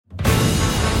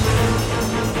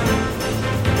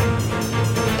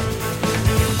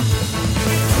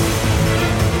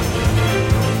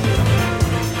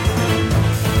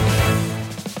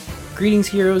Greetings,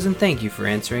 heroes, and thank you for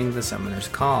answering the Summoner's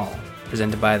Call.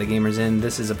 Presented by The Gamers Inn,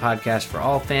 this is a podcast for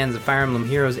all fans of Fire Emblem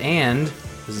Heroes and,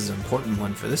 this is an important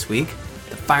one for this week,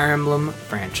 the Fire Emblem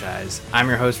franchise. I'm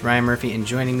your host, Ryan Murphy, and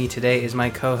joining me today is my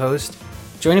co-host.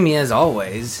 Joining me, as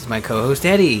always, is my co-host,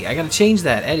 Eddie. I gotta change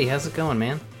that. Eddie, how's it going,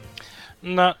 man?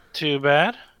 Not too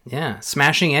bad. Yeah,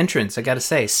 smashing entrance, I gotta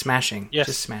say. Smashing. Yes.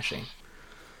 Just smashing.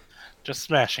 Just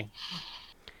smashing.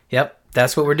 Yep,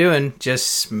 that's what we're doing. Just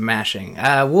smashing.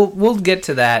 We'll get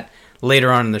to that later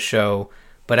on in the show.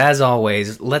 But as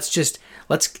always, let's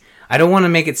I don't want to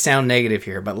make it sound negative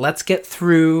here, but let's get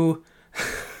through.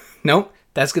 Nope,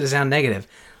 that's going to sound negative.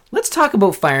 Let's talk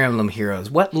about Fire Emblem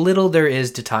Heroes. What little there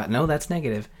is to talk. No, that's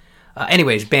negative.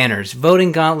 Anyways, banners.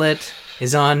 Voting Gauntlet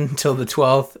is on until the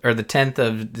 12th or the 10th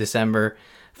of December.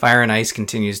 Fire and Ice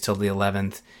continues till the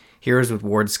 11th. Heroes with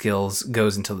Ward Skills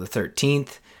goes until the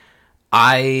 13th.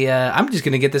 I'm just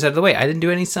going to get this out of the way. I didn't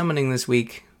do any summoning this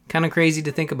week. Kind of crazy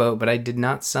to think about, but I did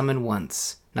not summon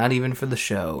once. Not even for the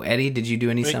show. Eddie, did you do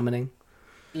any summoning?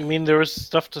 You mean there was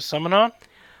stuff to summon on?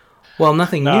 Well,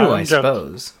 nothing new, I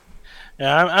suppose.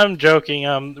 Yeah, I'm joking.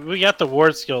 We got the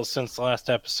Ward Skills since the last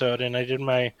episode, and I did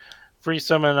my free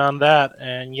summon on that,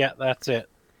 and yeah, that's it.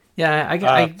 Yeah, I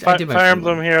did my Fire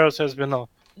Emblem Heroes has been a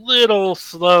little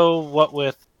slow, what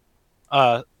with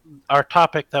our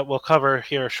topic that we'll cover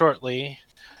here shortly,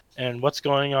 and what's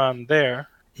going on there.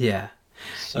 Yeah.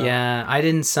 So. Yeah, I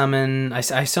didn't summon.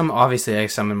 Obviously I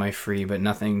summoned my free, but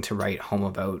nothing to write home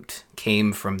about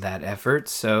came from that effort.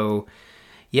 So,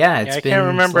 yeah, I can't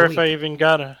remember if I even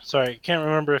got a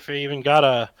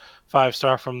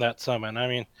 5-star from that summon. I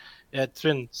mean, it's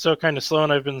been so kind of slow,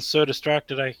 and I've been so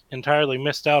distracted I entirely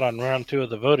missed out on round 2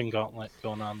 of the Voting Gauntlet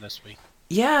going on this week.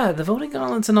 Yeah, the Voting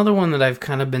Gauntlet's another one that I've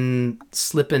kind of been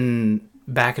slipping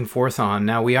back and forth on.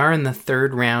 Now, we are in the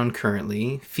 3rd round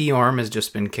currently. Fiorm has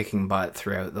just been kicking butt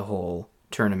throughout the whole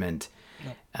tournament.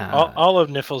 All of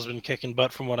Nifl's been kicking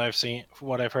butt from what I've seen, from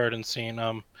what I've heard and seen.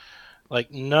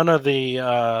 Like none of the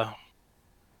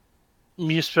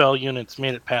Muspel units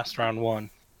made it past round 1.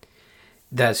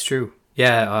 That's true.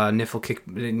 Yeah,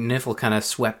 Nifl kind of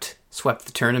swept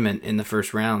the tournament in the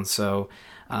first round. So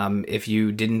if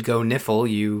you didn't go Nifl,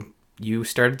 you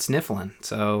started sniffling.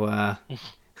 So.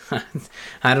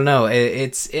 I don't know.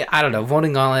 I don't know.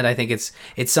 Voting Gauntlet, I think it's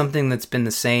something that's been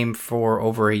the same for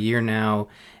over a year now,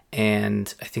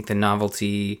 and I think the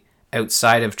novelty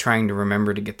outside of trying to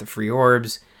remember to get the free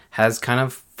orbs has kind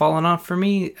of fallen off for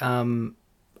me.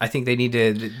 I think they need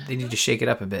to shake it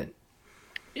up a bit.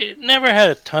 It never had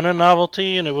a ton of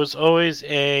novelty, and it was always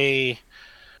it's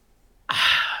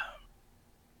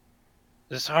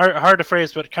hard to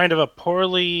phrase, but kind of a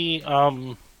poorly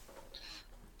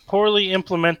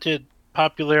implemented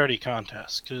popularity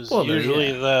contest, because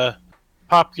usually the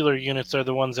popular units are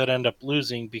the ones that end up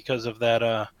losing because of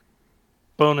that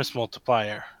bonus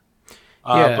multiplier.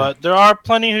 But there are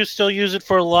plenty who still use it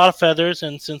for a lot of feathers,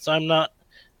 and since I'm not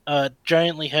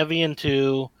giantly heavy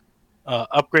into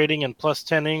upgrading and plus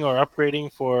 10ing or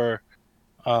upgrading for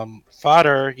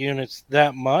fodder units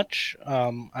that much,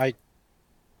 I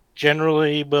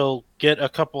generally will get a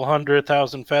couple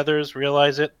 100,000 feathers,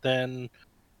 realize it, then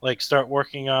start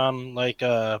working on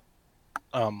a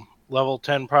level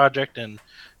 10 project and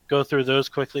go through those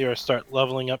quickly, or start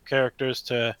leveling up characters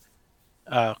to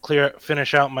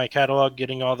finish out my catalog,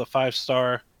 getting all the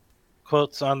 5-star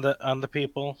quotes on the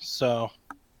people. So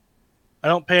I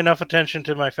don't pay enough attention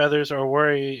to my feathers or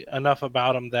worry enough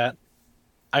about them that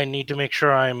I need to make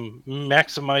sure I'm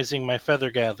maximizing my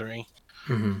feather gathering.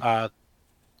 Mm-hmm.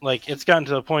 It's gotten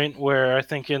to the point where I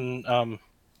think in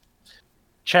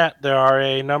chat there are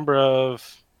a number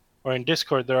of, or in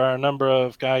Discord there are a number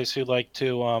of guys who like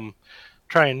to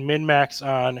try and min-max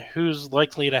on who's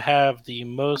likely to have the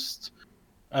most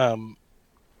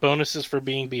bonuses for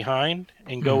being behind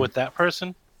and go with that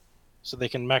person so they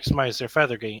can maximize their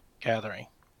feather gathering.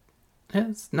 Yeah,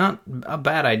 it's not a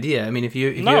bad idea. I mean, if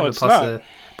you have a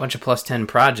bunch of plus 10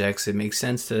 projects, it makes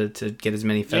sense to get as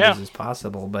many feathers as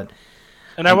possible. But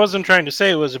I wasn't trying to say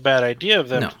it was a bad idea of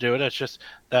them to do it. It's just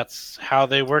that's how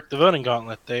they work the Voting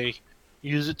Gauntlet. They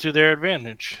use it to their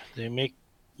advantage. They make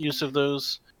use of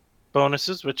those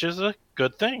bonuses, which is a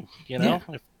good thing, you know?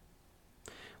 Yeah.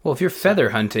 Well, if you're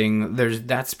feather hunting,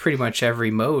 that's pretty much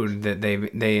every mode that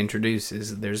they introduce.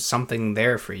 There's something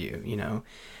there for you, you know?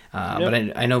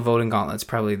 But I know Voting Gauntlet's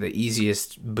probably the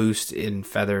easiest boost in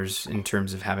feathers in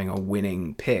terms of having a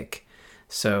winning pick.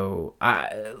 So,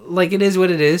 it is what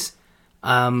it is.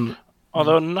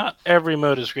 Although not every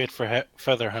mode is great for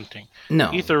feather hunting.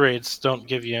 No. Ether raids don't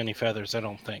give you any feathers, I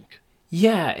don't think.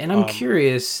 Yeah, and I'm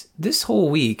curious, this whole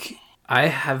week, I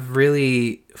have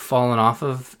really fallen off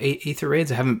of Aether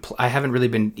raids. I haven't really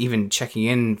been even checking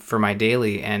in for my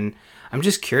daily, and I'm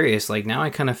just curious. Like now, I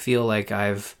kind of feel like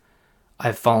I've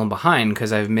fallen behind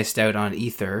because I've missed out on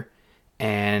Aether,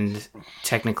 and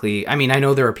technically, I mean, I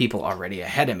know there are people already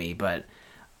ahead of me, but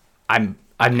I've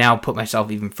now put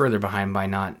myself even further behind by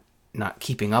not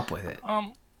keeping up with it.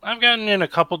 I've gotten in a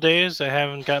couple days. I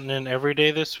haven't gotten in every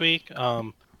day this week.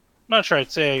 I'm not sure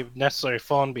I'd say I've necessarily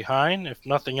fallen behind. If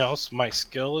nothing else, my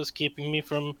skill is keeping me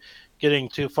from getting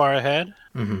too far ahead.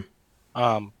 Mm-hmm.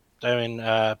 I mean,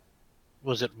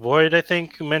 was it Void, I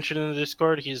think, who mentioned in the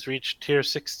Discord he's reached tier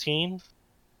 16?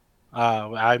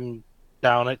 I'm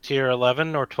down at tier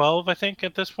 11 or 12, I think,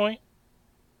 at this point.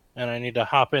 And I need to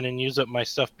hop in and use up my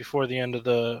stuff before the end of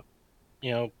the,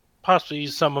 possibly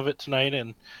use some of it tonight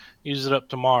and use it up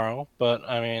tomorrow. But,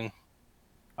 I mean,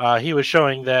 he was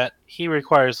showing that he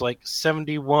requires like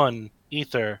 71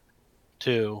 Aether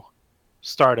to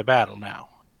start a battle now.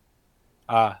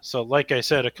 So like I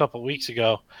said a couple weeks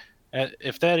ago,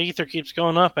 if that Aether keeps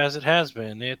going up as it has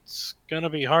been, it's going to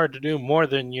be hard to do more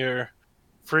than your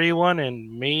free one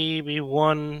and maybe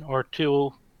 1 or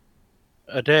 2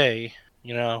 a day,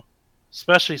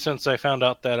 especially since I found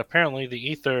out that apparently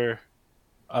the Aether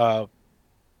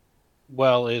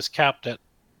well is capped at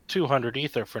 200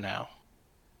 Aether for now.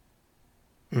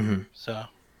 Mm-hmm. So,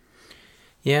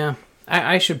 yeah,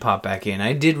 I should pop back in.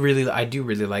 I do really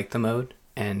like the mode,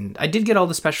 and I did get all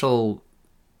the special.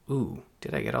 Ooh,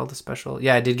 did I get all the special?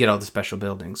 Yeah, I did get all the special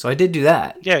buildings, so I did do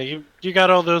that. Yeah, you got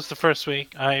all those the first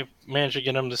week. I managed to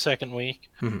get them the second week.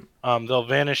 Mm-hmm. They'll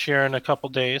vanish here in a couple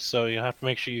days, so you have to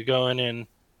make sure you go in and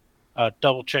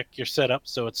double check your setup,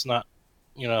 so it's not,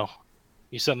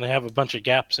 you suddenly have a bunch of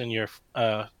gaps in your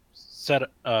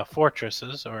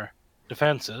fortresses or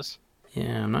defenses.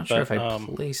 Yeah, I'm not sure if I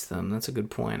placed them. That's a good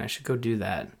point. I should go do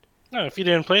that. No, if you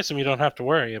didn't place them, you don't have to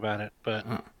worry about it. But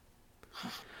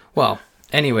well,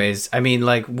 anyways, I mean,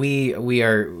 like we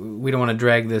don't want to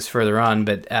drag this further on,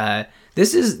 but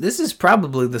this is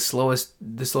probably the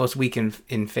slowest week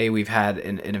in Fae we've had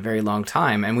in a very long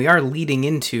time, and we are leading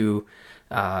into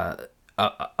a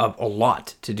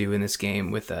lot to do in this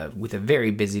game with a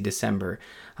very busy December.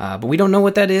 But we don't know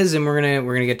what that is, and we're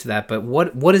gonna get to that. But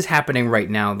what is happening right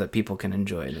now that people can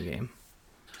enjoy in the game?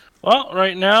 Well,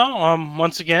 right now,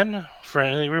 once again,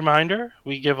 friendly reminder: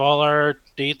 we give all our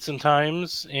dates and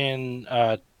times in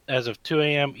as of 2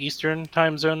 a.m. Eastern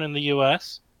time zone in the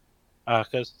U.S.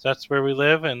 Because that's where we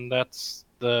live, and that's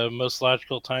the most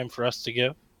logical time for us to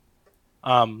give.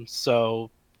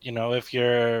 So if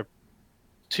you're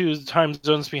 2 time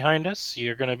zones behind us,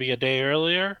 you're going to be a day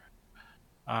earlier.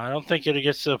 I don't think it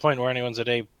gets to the point where anyone's a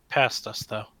day past us,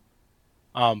 though.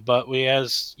 But we,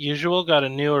 as usual, got a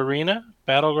new arena,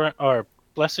 Battleground or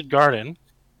Blessed Garden,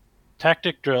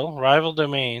 Tactic Drill, Rival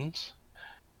Domains,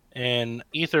 and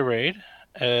Aether Raid.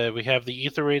 We have the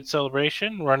Aether Raid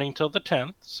celebration running till the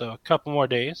 10th, so a couple more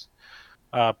days.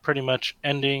 Pretty much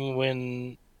ending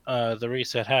when the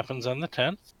reset happens on the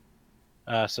 10th.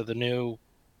 So the new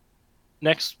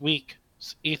next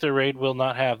week's Aether Raid will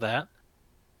not have that.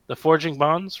 The Forging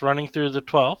Bonds running through the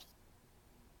 12th,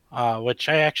 which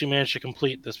I actually managed to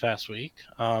complete this past week.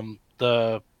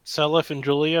 The Seliph and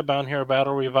Julia Bound Hero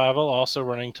Battle Revival also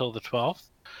running till the 12th.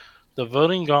 The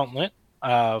Voting Gauntlet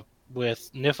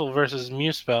with Niffle versus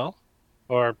Muspel,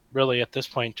 or really at this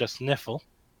point just Niffle,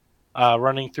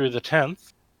 running through the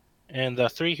 10th. And the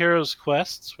 3 Heroes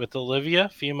quests with Olivia,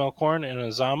 Female Corn, and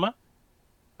Azama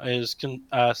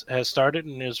has started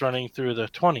and is running through the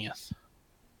 20th.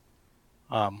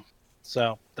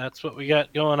 So that's what we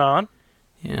got going on.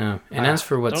 Yeah, and as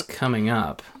for what's coming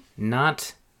up,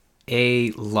 not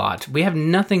a lot. We have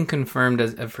nothing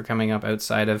confirmed for coming up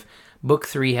outside of Book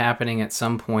 3 happening at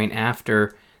some point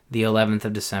after the 11th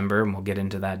of December, and we'll get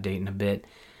into that date in a bit,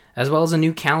 as well as a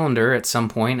new calendar at some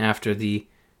point after the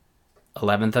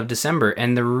 11th of December.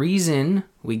 And the reason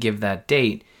we give that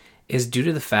date is due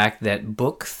to the fact that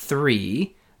Book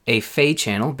 3, a Fae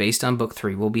channel based on Book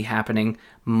 3, will be happening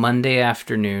Monday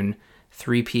afternoon,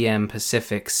 3 p.m.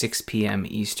 Pacific, 6 p.m.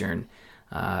 Eastern.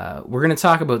 We're going to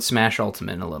talk about Smash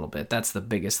Ultimate in a little bit. That's the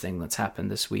biggest thing that's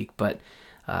happened this week. But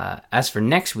as for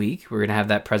next week, we're going to have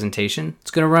that presentation.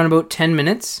 It's going to run about 10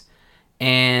 minutes,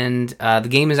 and the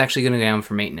game is actually going to go down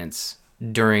for maintenance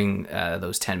during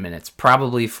those 10 minutes,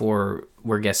 probably for,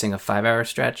 we're guessing, a 5-hour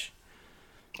stretch.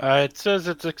 It says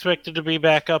it's expected to be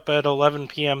back up at 11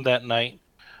 p.m. that night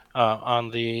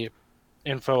on the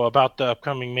info about the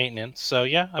upcoming maintenance. So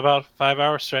yeah, about a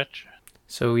 5-hour stretch.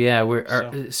 So yeah,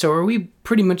 so are we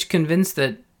pretty much convinced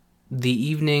that the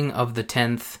evening of the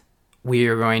 10th we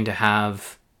are going to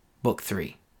have Book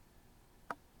 3?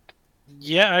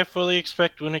 Yeah, I fully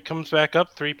expect when it comes back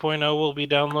up, 3.0 will be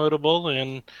downloadable,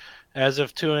 and as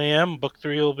of 2 a.m., Book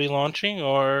 3 will be launching,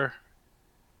 or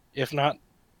if not,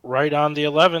 right on the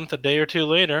 11th, a day or two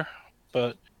later.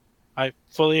 But I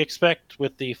fully expect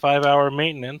with the 5-hour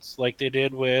maintenance, like they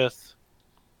did with,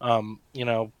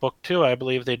 Book 2, I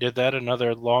believe they did that,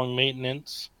 another long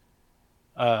maintenance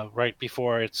right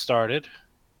before it started.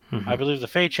 I believe the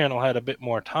Fey channel had a bit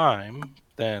more time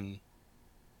than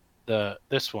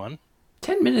this one.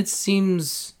 10 minutes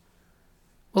seems.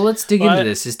 Well, let's dig into Well,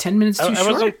 this. Is 10 minutes too I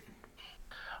wasn't.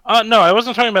 short? No, I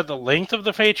wasn't talking about the length of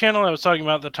the Fey channel. I was talking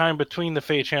about the time between the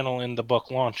Fey channel and the book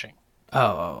launching.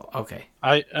 Oh, okay.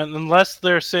 Unless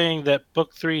they're saying that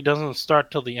book 3 doesn't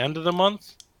start till the end of the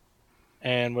month,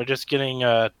 and we're just getting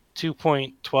a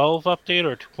 2.12 update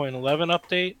or 2.11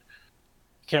 update.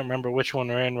 Can't remember which one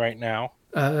we're in right now.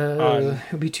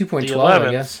 It'll be 2.12, I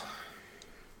 11th. guess.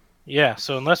 Yeah,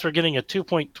 so unless we're getting a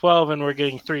 2.12 and we're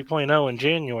getting 3.0 in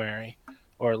January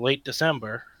or late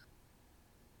December,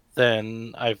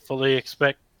 then I fully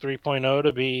expect 3.0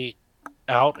 to be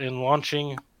out and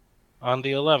launching on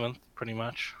the 11th, pretty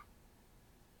much.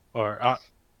 Or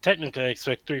technically, I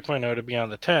expect 3.0 to be on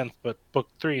the 10th, but Book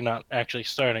 3 not actually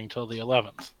starting till the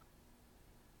 11th.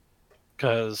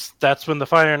 Because that's when the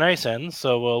Fire and Ice ends,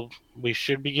 so we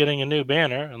should be getting a new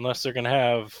banner, unless they're going to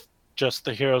have just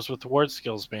the Heroes with the Ward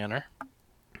Skills banner.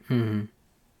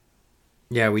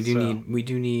 Yeah, we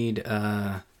do need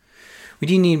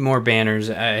more banners,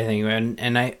 I think,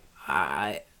 and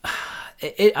I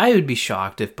would be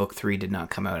shocked if Book 3 did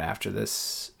not come out after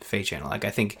this Fey channel. Like,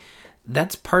 I think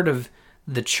that's part of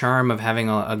the charm of having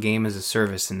a game as a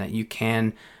service, and that you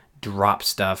can drop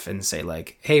stuff and say,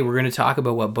 like, hey, we're going to talk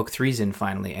about what Book 3's in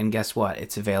finally, and guess what?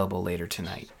 It's available later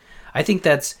tonight. I think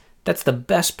that's the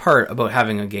best part about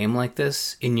having a game like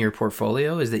this in your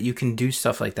portfolio, is that you can do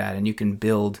stuff like that, and you can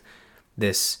build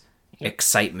this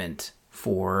excitement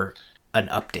for an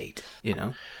update, you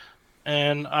know?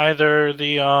 And either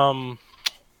the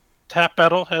Tap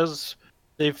Battle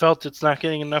they felt it's not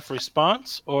getting enough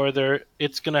response, or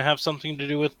it's going to have something to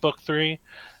do with Book 3,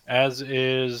 as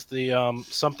is the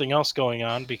something else going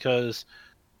on, because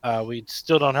we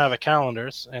still don't have a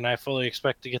calendars, and I fully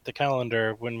expect to get the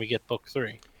calendar when we get Book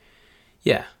 3.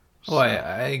 Yeah. Oh, so.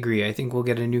 I agree. I think we'll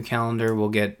get a new calendar. We'll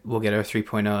get our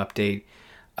 3.0 update.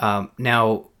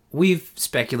 Now, we've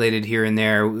speculated here and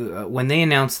there. When they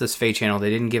announced this Fey channel, they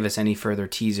didn't give us any further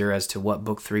teaser as to what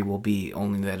Book 3 will be,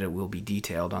 only that it will be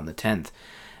detailed on the 10th.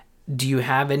 Do you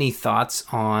have any thoughts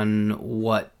on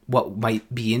what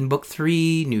might be in Book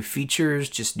 3? New features,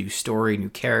 just new story, new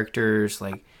characters?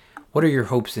 Like, what are your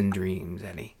hopes and dreams,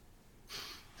 Eddie?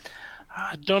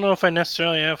 I don't know if I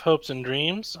necessarily have hopes and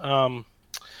dreams.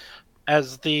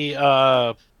 As the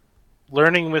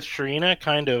Learning with Sharena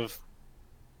kind of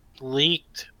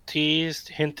leaked, teased,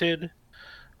 hinted,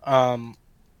 I'm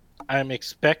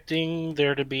expecting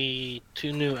there to be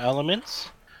 2 new elements.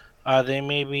 They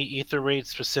may be Ether Raid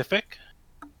specific.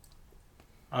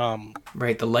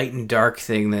 Right, the light and dark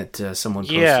thing that someone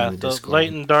posted in the Discord. Yeah, the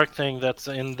light and dark thing that's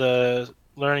in the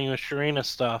Learning with Sharena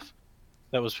stuff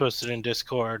that was posted in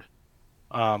Discord.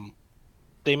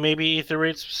 They may be Ether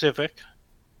Raid specific.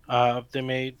 They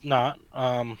may not.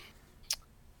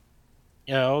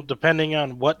 Depending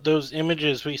on what those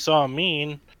images we saw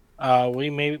mean, we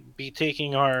may be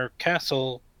taking our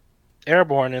castle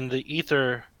airborne, and the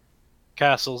Ether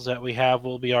castles that we have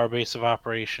will be our base of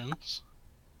operations.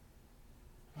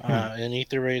 And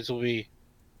Ether Raids will be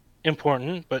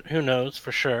important, but who knows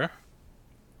for sure.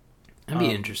 That'd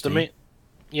be interesting.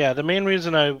 The main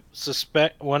reason I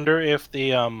wonder if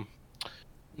the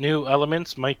new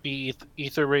elements might be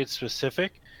Ether Raid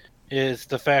specific is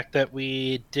the fact that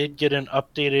we did get an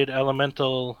updated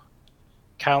elemental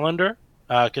calendar,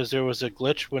 because there was a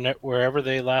glitch wherever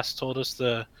they last told us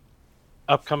the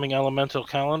upcoming elemental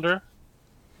calendar,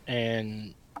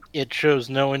 and it shows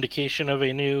no indication of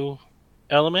a new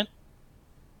element.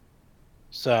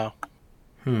 So.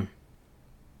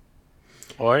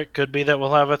 Or it could be that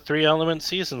we'll have a 3-element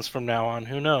seasons from now on.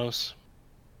 Who knows?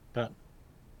 But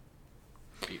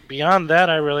beyond that,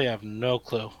 I really have no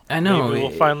clue. I know. Maybe we'll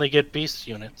finally get beast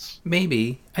units.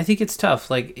 Maybe. I think it's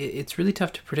tough. Like, it's really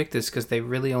tough to predict this because they've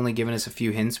really only given us a few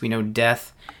hints. We know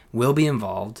death will be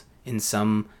involved in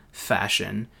some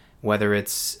fashion, whether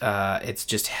it's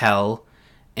just hell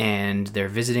and they're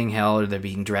visiting hell, or they're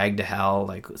being dragged to hell.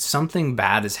 Like, something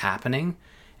bad is happening,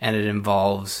 and it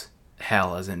involves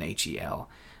hell as in HEL.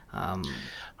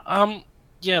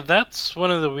 Yeah, that's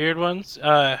one of the weird ones.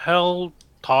 Hell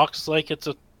talks like it's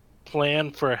a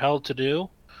plan for hell to do,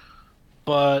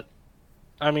 but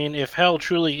I mean, if hell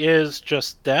truly is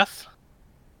just death,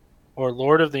 or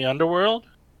Lord of the Underworld.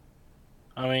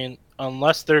 I mean,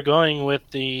 unless they're going with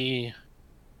the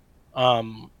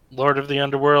Lord of the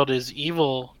Underworld is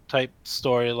evil type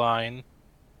storyline.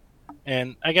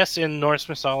 And I guess in Norse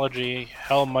mythology,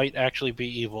 Hel might actually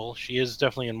be evil. She is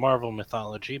definitely in Marvel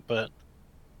mythology, but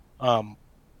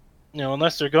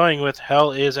unless they're going with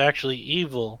Hel is actually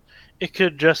evil, it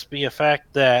could just be a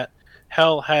fact that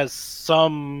Hel has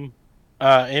some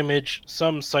image,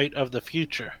 some sight of the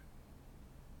future.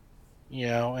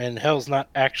 And Hel's not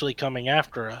actually coming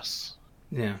after us.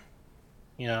 Yeah.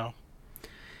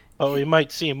 But we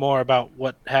might see more about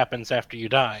what happens after you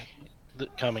die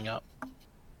coming up.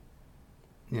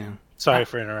 Yeah. Sorry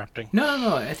for interrupting.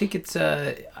 No. I think it's.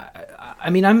 I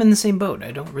mean, I'm in the same boat.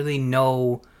 I don't really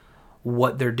know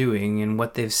what they're doing, and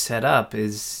what they've set up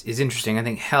is interesting. I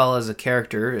think Hel as a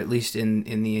character, at least in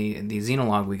the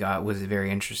Xenologue we got, was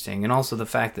very interesting, and also the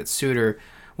fact that Suitor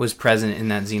was present in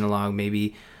that Xenologue.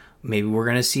 Maybe we're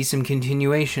going to see some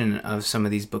continuation of some of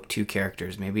these Book 2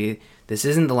 characters. Maybe this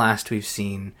isn't the last we've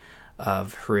seen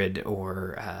of Hrid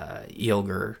or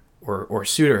Ylgr or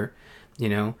Suitor.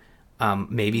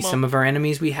 Maybe some of our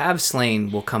enemies we have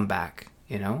slain will come back.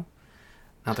 Not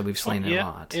that we've slain a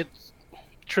lot. It's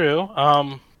true.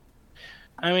 I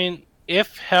mean,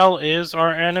 if Hel is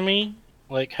our enemy,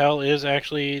 like Hel is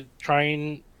actually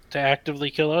trying to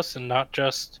actively kill us and not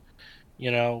just,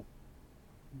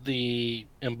 the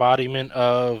embodiment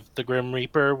of the Grim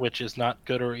Reaper, which is not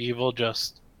good or evil,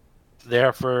 just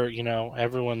there for,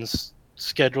 everyone's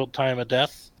scheduled time of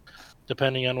death,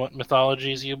 depending on what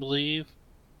mythologies you believe.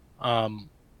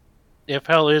 If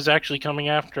Hel is actually coming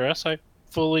after us, I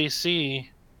fully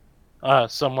see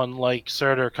someone like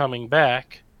Surtur coming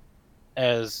back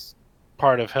as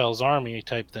part of Hel's army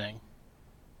type thing.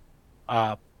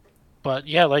 But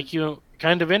yeah, like you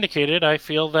kind of indicated, I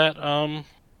feel that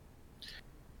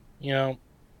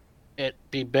it'd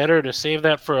be better to save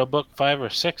that for a book 5 or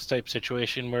 6 type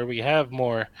situation where we have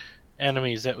more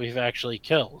enemies that we've actually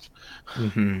killed.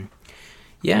 Mm-hmm.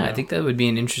 Yeah, I think that would be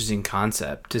an interesting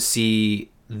concept to see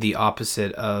the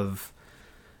opposite of,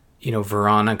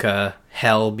 Veronica,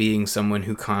 Hel being someone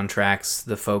who contracts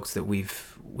the folks that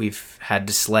we've had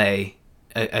to slay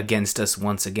against us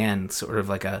once again, sort of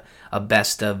like a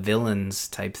best of villains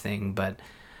type thing. But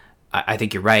I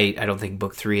think you're right. I don't think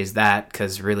Book 3 is that,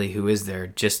 because really, who is there?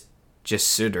 Just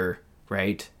Surtur,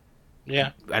 right?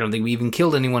 Yeah. I don't think we even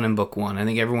killed anyone in Book 1. I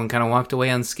think everyone kind of walked away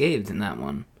unscathed in that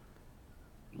one.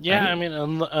 Yeah, right? I mean,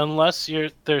 unless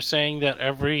they're saying that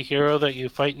every hero that you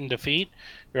fight and defeat,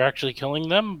 you're actually killing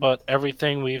them, but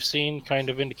everything we've seen kind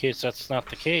of indicates that's not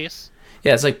the case.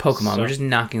 Yeah, it's like Pokemon. We're just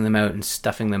knocking them out and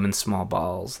stuffing them in small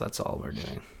balls. That's all we're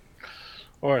doing.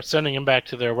 Or sending them back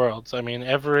to their worlds. I mean,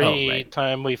 every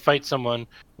time we fight someone,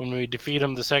 when we defeat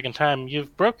them the second time,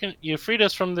 you've freed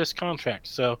us from this contract.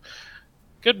 So,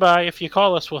 goodbye. If you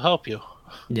call us, we'll help you.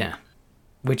 Yeah.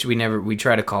 Which we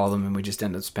try to call them and we just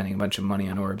end up spending a bunch of money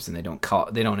on orbs and they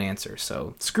don't answer.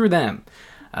 So screw them.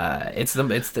 It's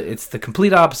the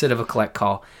complete opposite of a collect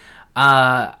call.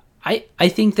 I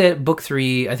think that Book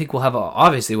 3, I think we'll have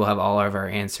all of our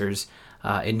answers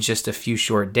in just a few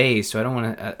short days. So I don't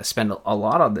want to spend a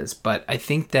lot on this, but I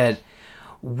think that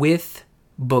with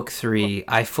Book 3,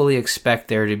 I fully expect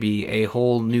there to be a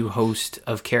whole new host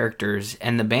of characters,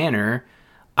 and the banner.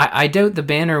 I doubt the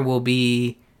banner will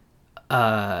be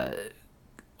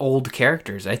old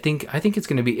characters. I think it's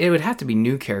going to be. It would have to be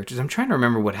new characters. I'm trying to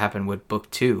remember what happened with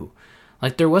Book 2.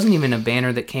 Like, there wasn't even a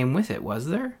banner that came with it, was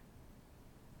there?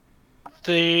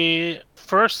 The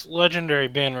first legendary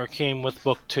banner came with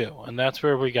Book 2, and that's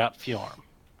where we got Fjorm.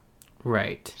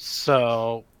 Right.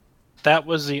 So that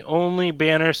was the only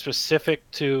banner specific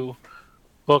to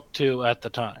Book 2 at the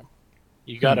time.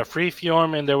 You got a free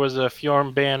Fjorm, and there was a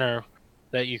Fjorm banner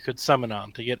that you could summon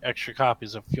on to get extra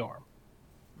copies of Fjorm.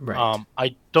 Right.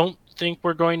 I don't think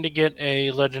we're going to get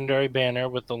a legendary banner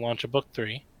with the launch of Book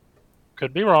 3.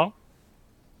 Could be wrong.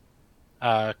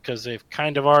 Because they've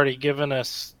kind of already given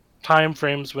us time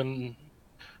frames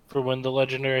for when the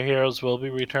legendary heroes will be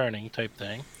returning type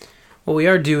thing. Well, we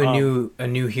are due a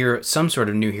new hero, some sort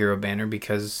of new hero banner,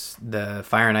 because the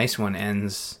Fire and Ice one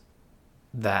ends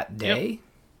that day. Yep.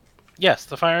 Yes,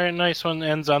 the Fire and Ice one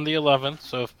ends on the 11th,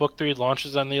 so if Book 3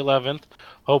 launches on the 11th,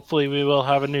 hopefully we will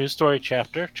have a new story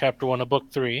chapter 1 of Book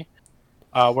 3,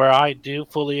 where I do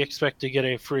fully expect to get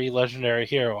a free legendary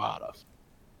hero out of.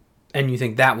 And you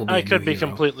think that will be I could be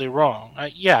completely wrong.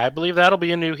 I believe that'll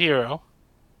be a new hero,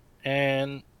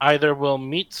 and either we'll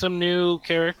meet some new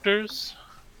characters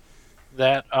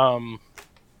that,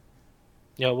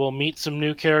 we'll meet some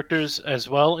new characters as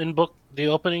well in the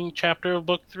opening chapter of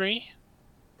Book 3,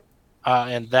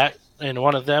 and that and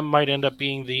one of them might end up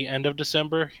being the end of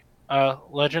December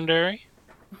legendary.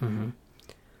 Mm-hmm.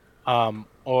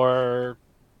 Or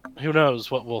who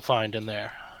knows what we'll find in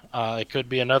there. It could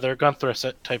be another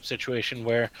Gunthra type situation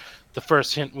where the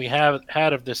first hint we have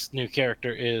had of this new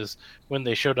character is when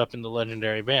they showed up in the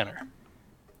legendary banner.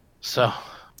 So,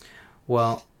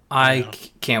 well, I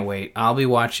can't wait. I'll be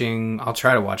watching. I'll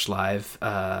try to watch live,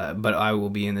 but I will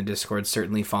be in the Discord,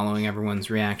 certainly following everyone's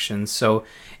reactions. So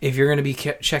if you're going to be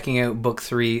checking out Book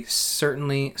 3,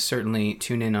 certainly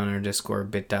tune in on our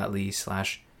Discord,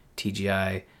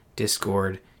 bit.ly/TGI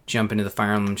Discord. Jump into the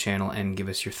Fire Emblem channel and give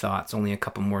us your thoughts. Only a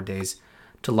couple more days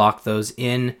to lock those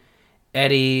in.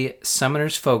 Eddie,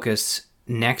 Summoner's Focus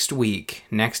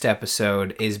next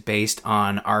episode is based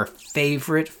on our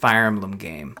favorite Fire Emblem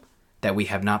game that we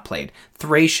have not played,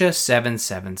 Thracia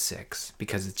 776,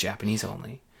 because it's Japanese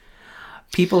only.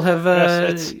 People have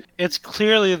it's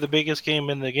clearly the biggest game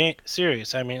in the game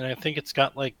series. I mean, I think it's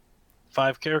got like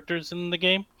 5 characters in the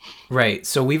game. Right.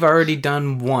 So we've already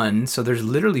done 1, so there's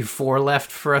literally 4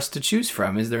 left for us to choose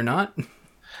from, is there not?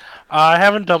 I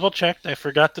haven't double checked. I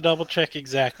forgot to double check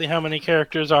exactly how many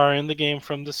characters are in the game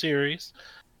from the series.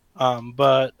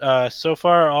 But so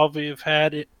far, all we've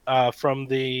had from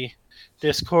the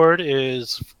Discord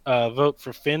is vote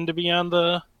for Finn to be on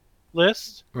the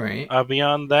list. Right.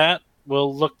 Beyond that,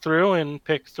 we'll look through and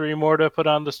pick 3 more to put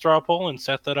on the straw poll and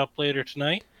set that up later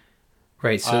tonight.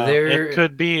 Right. So it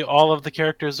could be all of the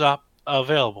characters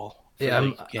available.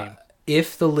 Yeah.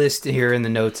 If the list here in the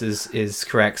notes is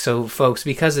correct. So, folks,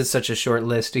 because it's such a short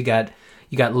list, you got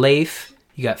Leif,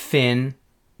 you got Finn,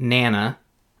 Nana.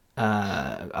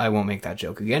 I won't make that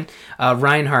joke again.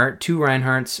 Reinhardt, 2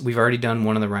 Reinhardts. We've already done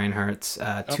one of the Reinhardts.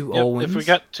 2 Olwens. If we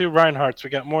got 2 Reinhardts,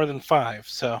 we got more than 5.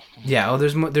 So yeah,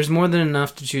 there's more than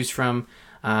enough to choose from.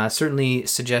 Certainly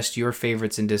suggest your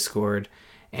favorites in Discord,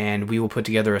 and we will put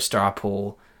together a straw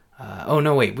poll. We're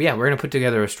going to put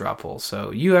together a straw poll.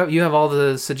 So you have all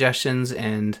the suggestions,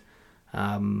 and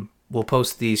we'll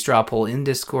post the straw poll in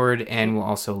Discord, and we'll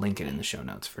also link it in the show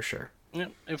notes for sure.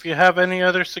 If you have any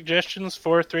other suggestions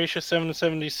for Thracia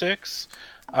 776,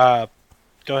 go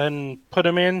ahead and put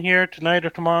them in here tonight or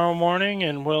tomorrow morning,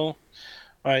 and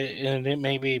and it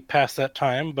may be past that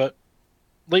time, but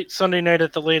late Sunday night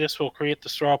at the latest, we'll create the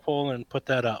straw poll and put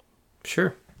that up.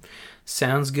 Sure.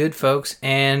 Sounds good, folks.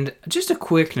 And just a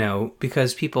quick note,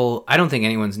 because I don't think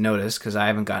anyone's noticed, because I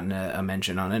haven't gotten a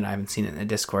mention on it. I haven't seen it in the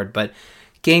Discord, but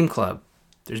Game Club.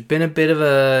 There's been a bit of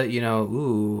a,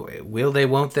 will they,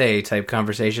 won't they type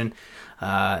conversation.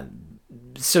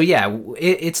 So yeah,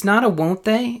 it's not a won't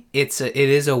they, it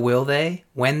is a will they,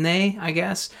 when they, I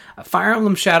guess. Fire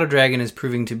Emblem Shadow Dragon is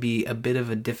proving to be a bit of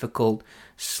a difficult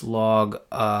slog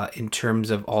in terms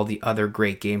of all the other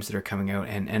great games that are coming out,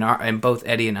 and both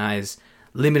Eddie and I's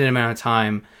limited amount of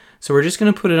time. So we're just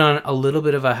going to put it on a little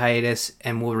bit of a hiatus,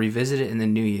 and we'll revisit it in the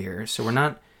new year. So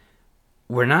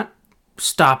we're not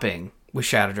stopping with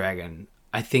Shadow Dragon.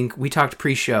 I think we talked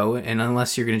pre-show, and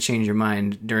unless you're going to change your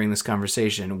mind during this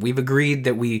conversation, we've agreed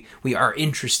that we are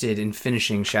interested in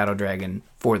finishing Shadow Dragon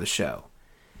for the show.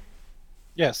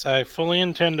 Yes, I fully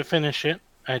intend to finish it.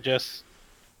 I just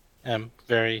am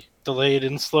very delayed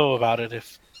and slow about it,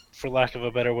 for lack of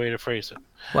a better way to phrase it.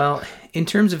 Well, in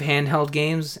terms of handheld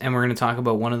games, and we're going to talk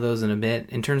about one of those in a bit,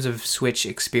 in terms of Switch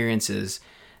experiences,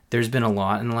 there's been a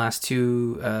lot in the last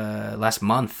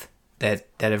month that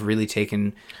have really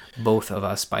taken both of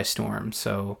us by storm.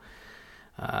 So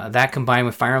that combined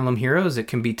with Fire Emblem Heroes, it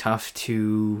can be tough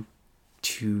to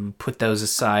put those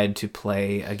aside to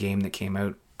play a game that came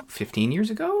out 15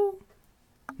 years ago?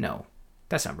 No,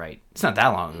 that's not right. It's not that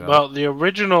long ago. Well, the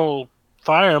original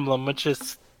Fire Emblem,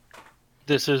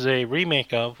 this is a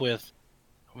remake of with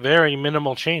very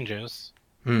minimal changes,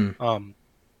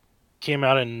 came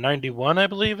out in 91, I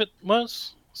believe it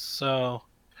was. So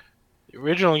the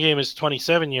original game is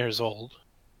 27 years old.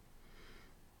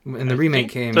 And the remake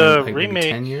came in like maybe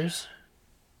 10 years?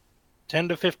 10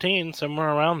 to 15, somewhere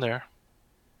around there.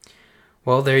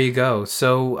 Well, there you go.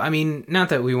 So, I mean, not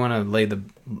that we want to lay the...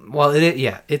 Well,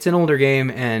 it's an older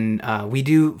game, and we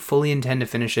do fully intend to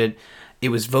finish it. It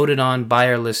was voted on by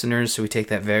our listeners, so we take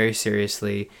that very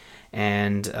seriously.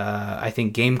 And I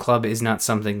think Game Club is not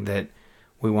something that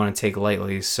we want to take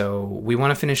lightly. So we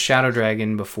want to finish Shadow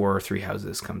Dragon before Three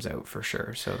Houses comes out for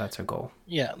sure. So that's our goal.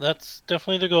 Yeah, that's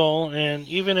definitely the goal. And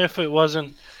even if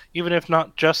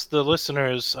not just the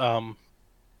listeners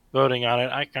voting on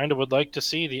it, I kind of would like to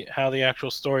see how the actual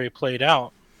story played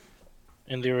out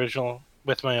in the original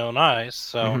with my own eyes.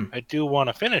 So I do want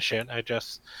to finish it. I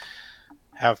just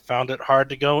have found it hard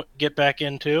to get back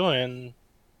into, and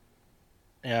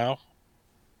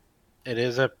It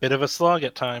is a bit of a slog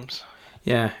at times.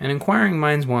 Yeah, and inquiring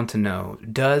minds want to know,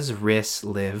 does Riss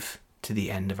live to the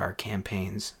end of our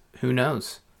campaigns? Who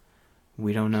knows?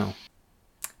 We don't know.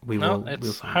 We'll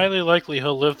it's highly likely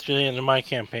he'll live to the end of my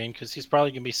campaign, because he's probably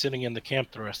going to be sitting in the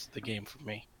camp the rest of the game for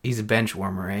me. He's a bench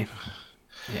warmer, eh?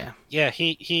 Yeah. Yeah,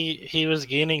 he was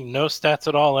gaining no stats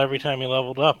at all every time he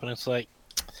leveled up, and it's like,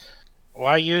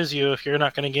 why use you if you're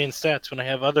not going to gain stats when I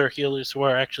have other healers who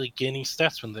are actually gaining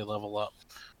stats when they level up?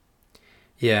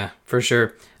 Yeah, for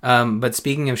sure. But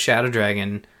speaking of Shadow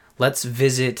Dragon, let's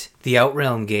visit the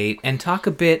Outrealm Gate and talk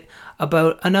a bit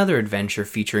about another adventure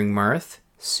featuring Marth,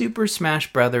 Super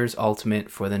Smash Bros.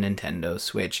 Ultimate for the Nintendo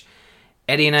Switch.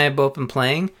 Eddie and I have both been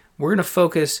playing. We're going to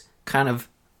focus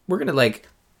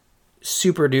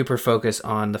super duper focus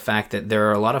on the fact that there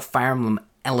are a lot of Fire Emblem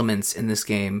elements in this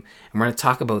game, and we're going to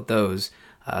talk about those.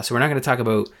 So we're not going to talk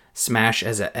about Smash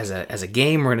as a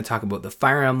game. We're going to talk about the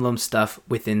Fire Emblem stuff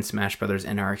within Smash Brothers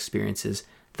and our experiences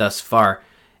thus far.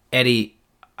 Eddie,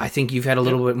 I think you've had a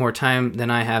little bit more time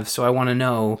than I have, so I want to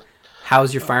know,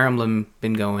 how's your Fire Emblem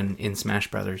been going in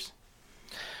Smash Brothers?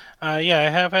 Yeah, I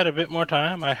have had a bit more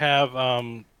time. I have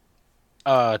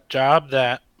a job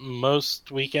that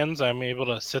most weekends I'm able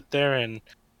to sit there and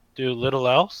do little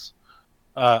else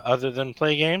other than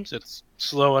play games. It's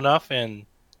slow enough, and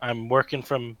I'm working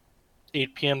from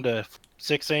 8 p.m. to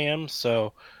 6 a.m.,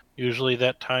 so usually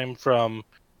that time from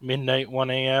midnight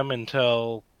 1 a.m.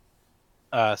 until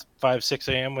 5, 6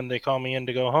 a.m. when they call me in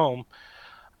to go home,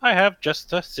 I have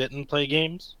just to sit and play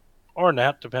games or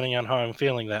nap, depending on how I'm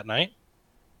feeling that night.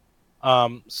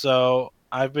 So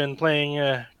I've been playing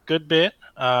a good bit.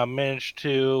 Managed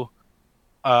to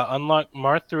unlock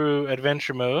Marth through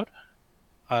adventure mode,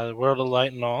 World of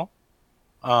Light and all.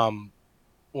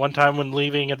 One time when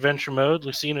leaving adventure mode,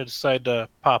 Lucina decided to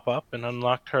pop up and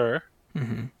unlocked her.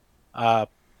 Mm-hmm. I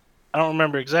don't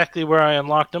remember exactly where I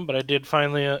unlocked him, but I did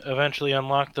finally eventually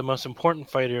unlock the most important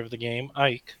fighter of the game,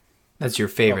 Ike. That's your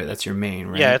favorite. That's your main,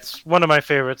 right? Yeah, it's one of my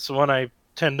favorites, the one I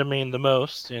tend to main the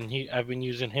most, and I've been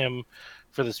using him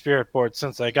for the spirit board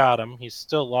since I got him. He's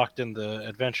still locked in the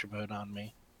adventure mode on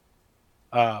me.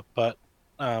 But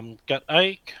got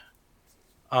Ike.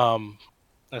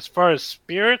 As far as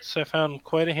spirits, I found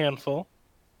quite a handful,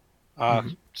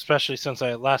 especially since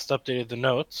I last updated the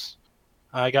notes.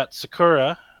 I got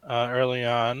Sakura early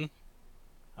on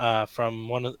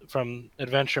from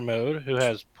adventure mode, who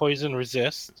has poison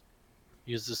resist.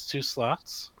 Uses 2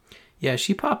 slots. Yeah,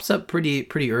 she pops up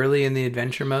pretty early in the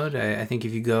adventure mode. I think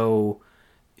if you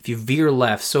veer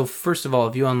left. So first of all,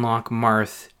 if you unlock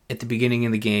Marth at the beginning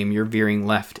of the game, you're veering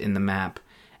left in the map,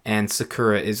 and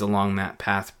Sakura is along that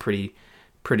path pretty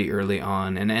early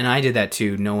on. And I did that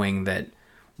too, knowing that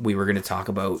we were going to talk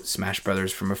about Smash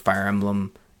Brothers from a Fire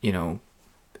Emblem,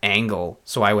 angle.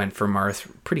 So I went for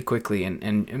Marth pretty quickly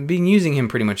and been using him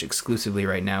pretty much exclusively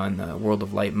right now in the World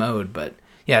of Light mode. But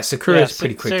yeah, Sakura is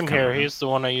pretty quick. Same here. He's the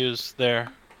one I used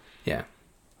there. Yeah.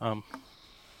 And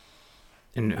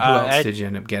who else did you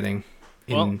end up getting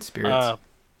in spirits?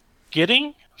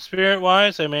 Getting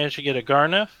spirit-wise, I managed to get a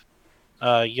Garneth,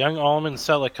 Young Almond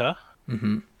Celica.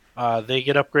 Mm-hmm. They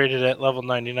get upgraded at level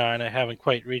 99. I haven't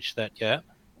quite reached that yet.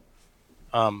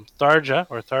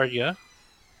 Tharja.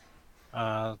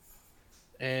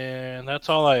 And that's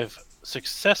all I've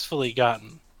successfully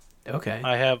gotten. Okay.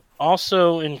 I have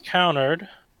also encountered,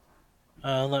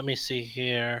 let me see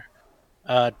here,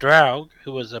 Draug,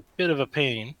 who was a bit of a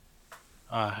pain.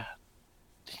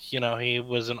 He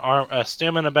was a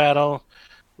stamina battle,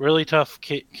 really tough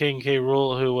King K.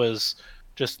 Rool, who was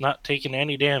just not taking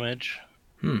any damage.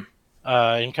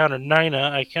 Encountered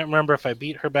Nina. I can't remember if I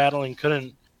beat her battle and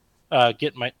couldn't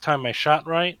get my shot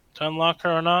right to unlock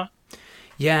her or not.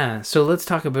 Yeah, so let's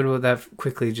talk a bit about that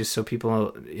quickly, just so people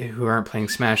who aren't playing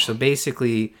Smash. So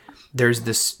basically, there's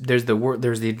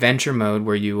the adventure mode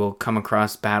where you will come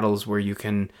across battles where you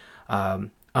can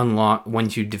unlock.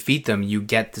 Once you defeat them, you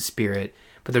get the spirit.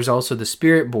 But there's also the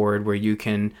spirit board where you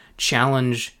can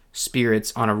challenge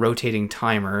spirits on a rotating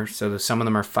timer. So some of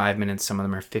them are 5 minutes, some of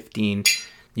them are 15.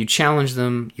 You challenge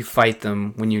them, you fight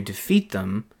them. When you defeat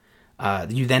them,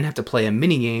 you then have to play a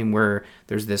mini game where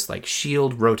there's this like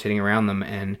shield rotating around them,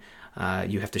 and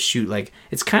you have to shoot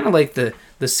it's kind of like the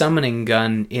summoning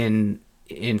gun in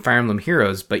Fire Emblem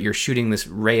Heroes, but you're shooting this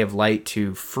ray of light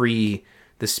to free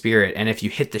the spirit. And if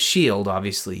you hit the shield,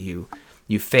 obviously you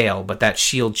fail, but that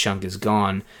shield chunk is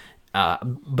gone.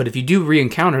 But if you do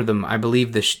re-encounter them, I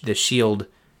believe the shield,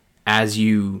 as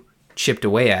you chipped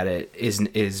away at it,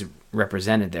 is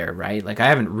represented there, right? Like I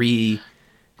haven't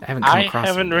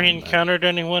re-encountered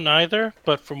anyone either,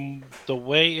 but from the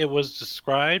way it was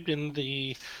described in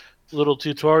the little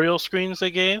tutorial screens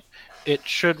they gave, it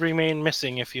should remain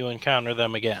missing if you encounter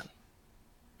them again.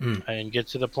 And get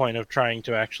to the point of trying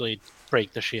to actually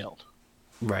break the shield.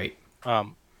 Right.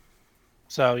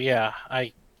 So yeah,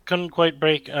 I couldn't quite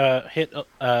hit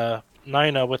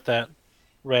Nina with that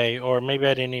ray, or maybe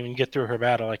I didn't even get through her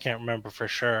battle. I can't remember for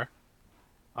sure.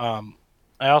 I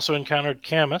also encountered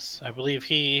Camus. I believe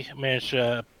he managed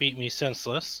to beat me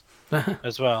senseless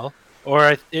as well.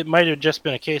 Or it might have just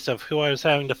been a case of who I was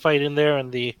having to fight in there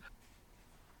and the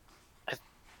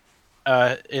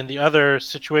other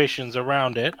situations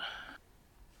around it.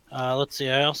 Let's see.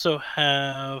 I also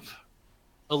have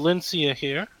Alencia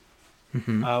here.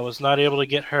 I was not able to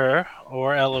get her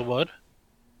or Ellawood.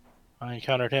 I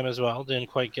encountered him as well. Didn't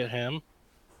quite get him.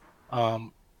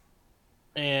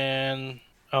 And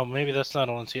maybe that's not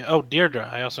Alencia. Oh, Deirdre.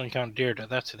 I also encountered Deirdre.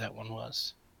 That's who that one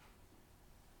was.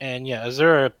 And yeah,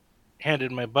 Azura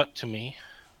handed my butt to me.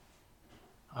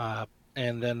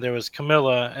 And then there was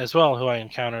Camilla as well, who I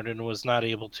encountered and was not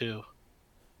able to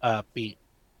beat.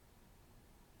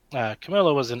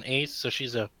 Camilla was an ace, so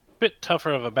she's a bit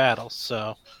tougher of a battle,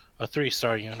 so a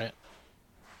 3-star unit.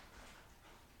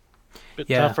 Bit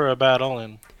tougher a battle,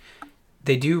 and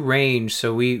they do range.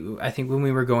 So I think when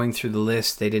we were going through the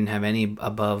list, they didn't have any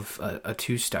above a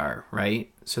 2-star, right?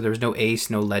 So there was no ace,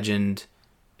 no legend.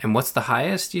 And what's the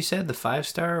highest you said? The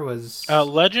 5-star was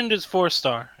legend is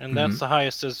 4-star, and that's the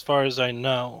highest as far as I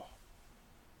know.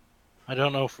 I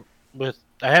don't know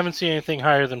I haven't seen anything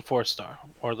higher than 4-star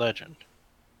or legend.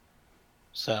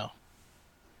 So.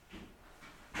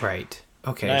 Right.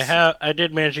 Okay. And I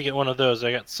did manage to get one of those.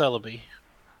 I got Celebi.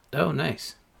 Oh,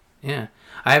 nice. Yeah,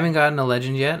 I haven't gotten a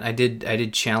legend yet. I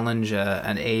did challenge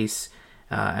an ace,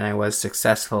 and I was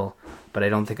successful. But I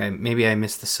don't think maybe I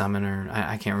missed the summon, or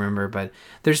I can't remember. But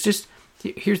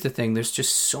here's the thing. There's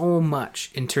just so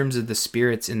much in terms of the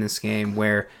spirits in this game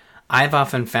where I've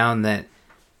often found that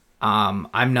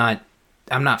I'm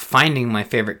not finding my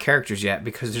favorite characters yet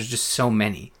because there's just so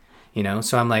many.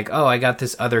 So I'm like, oh, I got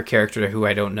this other character who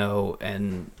I don't know,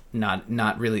 and not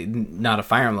a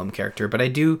Fire Emblem character, but I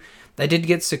did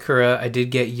get Sakura, I did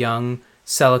get young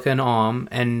Celica and Om,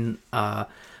 and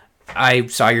I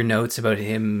saw your notes about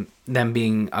them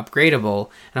being upgradable,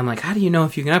 and I'm like, how do you know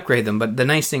if you can upgrade them? But the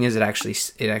nice thing is it actually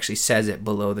says it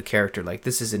below the character, like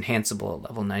this is enhanceable at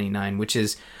level 99, which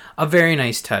is a very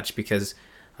nice touch because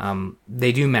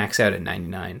they do max out at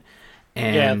 99.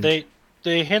 And yeah,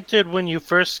 they hinted when you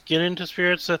first get into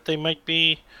spirits that they might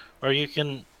be, or you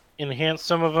can enhance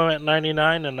some of them at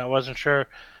 99, and I wasn't sure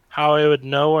how I would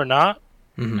know or not.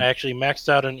 I actually maxed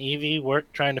out an Eevee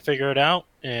trying to figure it out,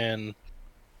 and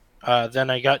then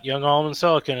I got Young Almond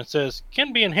Celica, and it says,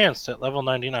 can be enhanced at level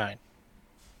 99.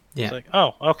 Yeah. It's like,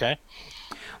 oh, okay.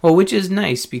 Well, which is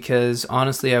nice, because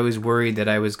honestly I was worried that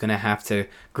I was going to have to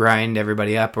grind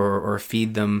everybody up or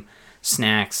feed them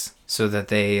snacks so that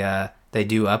they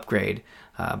do upgrade.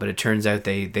 But it turns out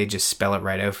they just spell it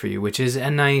right out for you, which is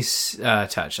a nice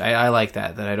touch. I like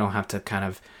that I don't have to kind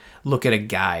of look at a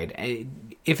guide.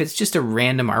 If it's just a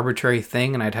random arbitrary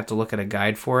thing and I'd have to look at a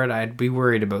guide for it, I'd be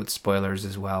worried about spoilers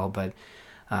as well. But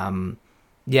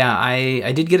yeah,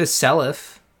 I did get a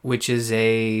Seliph, which is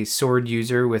a sword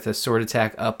user with a sword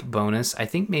attack up bonus. I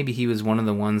think maybe he was one of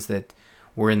the ones that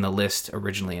were in the list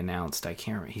originally announced. I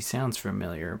can't remember. He sounds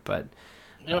familiar, but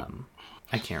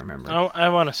I can't remember. I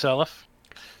want a Seliph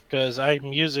because I'm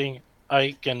using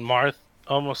Ike and Marth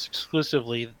almost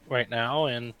exclusively right now,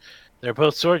 and they're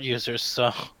both sword users,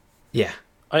 so yeah,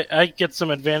 I get some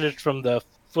advantage from the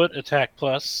foot attack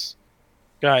plus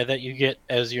guy that you get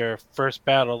as your first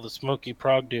battle. The Smoky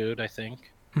Prog dude, I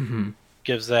think,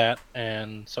 gives that,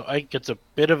 and so Ike gets a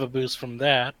bit of a boost from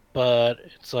that. But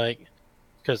it's like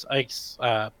because Ike's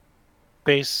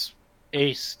base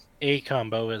ace A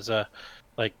combo is a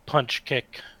like punch,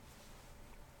 kick,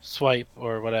 swipe,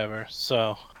 or whatever.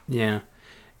 So yeah.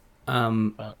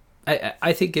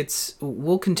 I think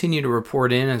we'll continue to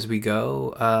report in as we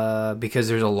go because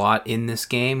there's a lot in this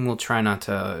game. We'll try not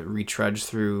to retrudge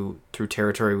through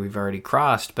territory we've already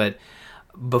crossed. But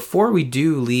before we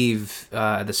do leave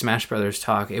the Smash Brothers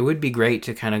talk, it would be great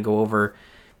to kind of go over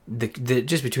the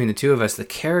just between the two of us, the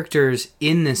characters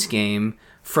in this game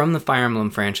from the Fire Emblem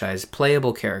franchise,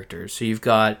 playable characters. So you've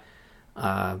got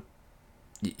Corrin,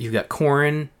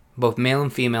 both male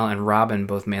and female, and Robin,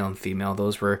 both male and female.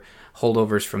 Those were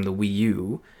holdovers from the Wii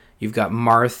U. You've got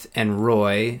Marth and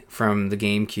Roy from the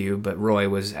GameCube, but Roy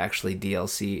was actually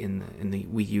DLC in the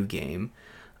Wii U game.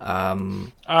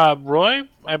 Roy,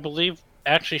 I believe,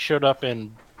 actually showed up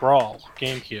in Brawl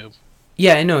GameCube.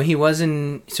 Yeah, I know he was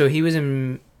in. So he was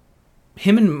in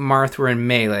him and Marth were in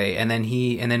Melee, and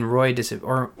then Roy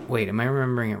or wait, am I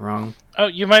remembering it wrong? Oh,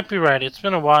 you might be right. It's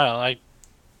been a while.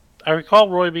 I recall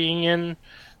Roy being in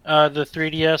the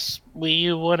 3DS Wii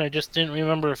U one. I just didn't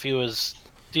remember if he was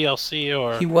DLC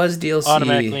or he was DLC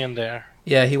automatically in there.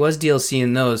 Yeah, he was DLC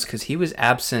in those because he was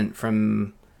absent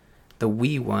from the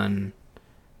Wii one.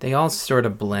 They all sort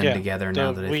of blend together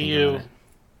now that I think about it.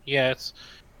 Yeah, it's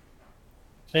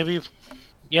maybe.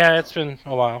 Yeah, it's been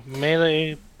a while.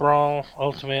 Melee, Brawl,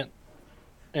 Ultimate,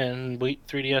 and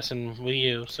 3DS and Wii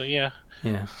U. So yeah.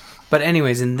 Yeah, but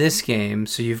anyways, in this game,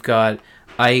 so you've got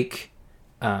Ike,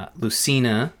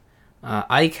 Lucina.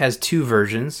 Ike has 2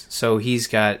 versions, so he's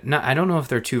got. I don't know if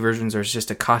they're 2 versions or it's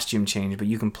just a costume change, but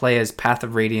you can play as Path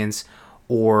of Radiance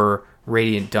or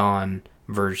Radiant Dawn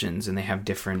versions, and they have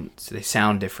different. They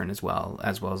sound different as well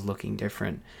as looking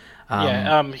different.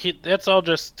 That's all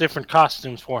just different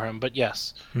costumes for him. But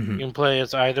yes, you can play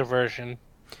as either version.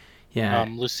 Yeah.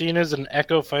 Lucina's an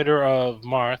Echo Fighter of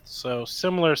Marth, so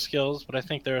similar skills, but I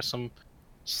think there are some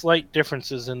slight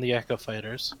differences in the Echo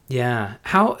Fighters. Yeah.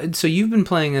 So you've been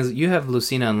playing as you have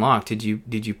Lucina unlocked. Did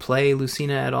you play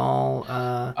Lucina at all?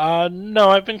 No,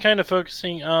 I've been kind of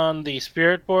focusing on the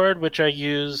Spirit Board, which I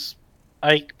use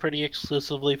Ike pretty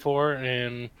exclusively for,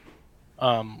 and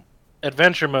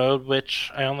Adventure Mode, which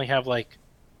I only have like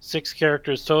 6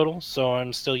 characters total, so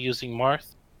I'm still using Marth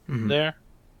there.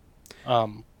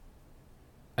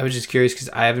 I was just curious because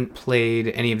I haven't played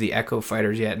any of the Echo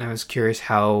Fighters yet, and I was curious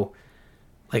how,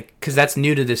 like, because that's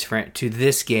new to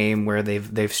this game where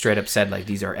they've straight up said like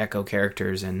these are Echo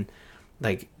characters and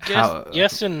like how.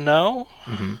 Yes and no.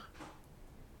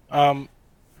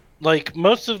 Like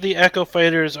most of the Echo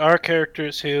Fighters are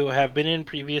characters who have been in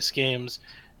previous games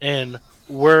and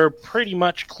were pretty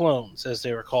much clones, as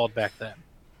they were called back then.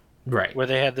 Right. Where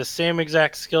they had the same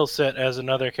exact skill set as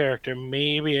another character,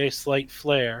 maybe a slight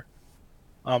flair.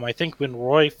 I think when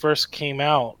Roy first came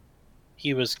out,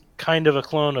 he was kind of a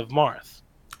clone of Marth.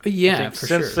 Yeah, for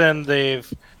sure. Since then,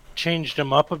 they've changed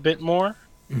him up a bit more.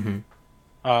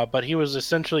 But he was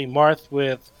essentially Marth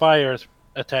with fire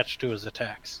attached to his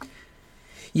attacks.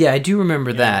 Yeah, I do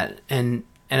remember that, and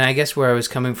I guess where I was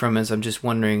coming from is I'm just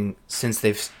wondering, since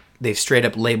they've straight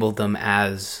up labeled them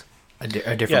as a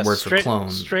different word for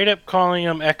clone. Straight up calling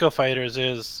them Echo Fighters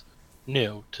is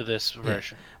new to this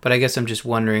version. Yeah. But I guess I'm just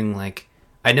wondering, like,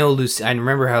 I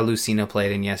remember how Lucina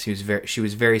played, and yes, she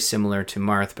was very similar to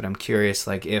Marth, but I'm curious,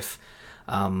 like, if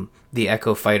the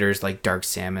Echo Fighters like Dark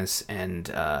Samus and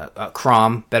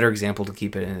Chrom, better example to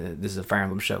keep it, this is a Fire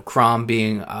Emblem show, Chrom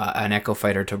being an Echo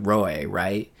Fighter to Roy,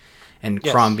 right? And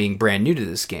Chrom being brand new to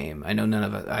this game. I know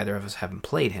either of us haven't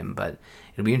played him, but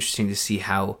it'll be interesting to see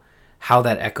how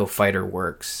that Echo Fighter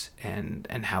works and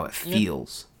how it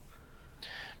feels.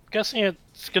 I'm guessing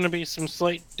it's going to be some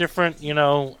slight different,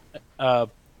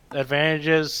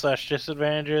 advantages /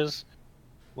 disadvantages.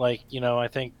 Like, I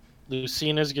think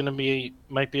Lucina's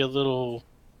might be a little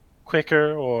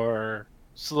quicker or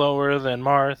slower than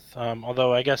Marth,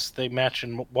 although I guess they match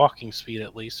in walking speed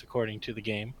at least, according to the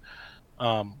game.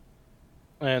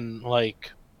 And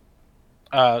like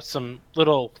some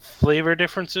little flavor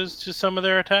differences to some of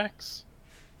their attacks.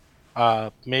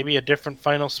 Maybe a different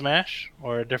final smash,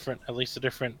 or at least a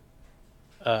different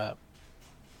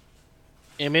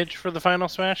image for the final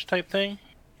smash type thing.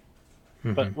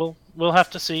 But we'll have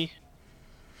to see.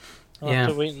 We'll have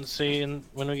to wait and see, and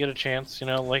when we get a chance.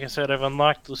 Like I said, I've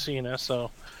unlocked Lucina,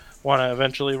 so want to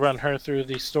eventually run her through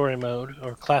the story mode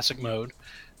or classic mode,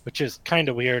 which is kind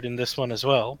of weird in this one as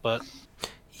well. But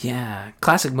yeah,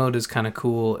 classic mode is kind of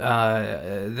cool.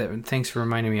 Thanks for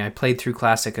reminding me. I played through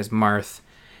classic as Marth,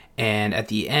 and at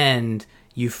the end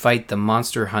you fight the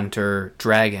Monster Hunter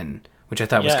dragon, which I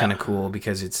thought was kind of cool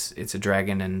because it's a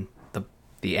dragon, and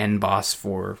the end boss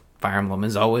for Fire Emblem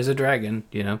is always a dragon,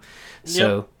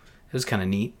 So it was kind of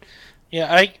neat.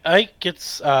 Yeah, Ike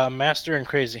gets Master and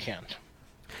Crazy Hand.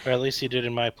 Or at least he did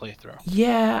in my playthrough.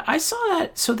 Yeah, I saw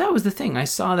that. So that was the thing. I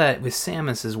saw that with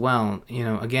Samus as well.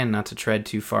 Again, not to tread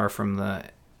too far from the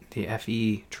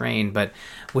FE train, but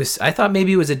I thought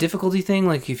maybe it was a difficulty thing.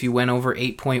 Like if you went over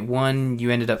 8.1, you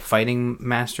ended up fighting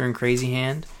Master and Crazy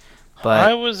Hand. But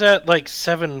I was at like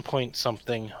 7 point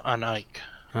something on Ike.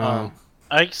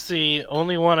 Ike's the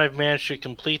only one I've managed to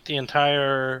complete the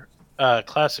entire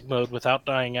classic mode without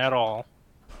dying at all.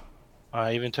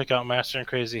 I even took out Master and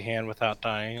Crazy Hand without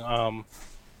dying.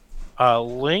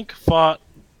 Link fought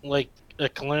like a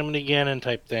Calamity Ganon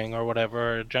type thing or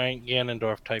whatever, a giant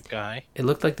Ganondorf type guy. It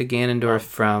looked like the Ganondorf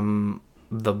from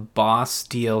the boss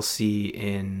DLC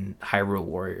in Hyrule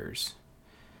Warriors,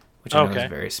 which I know is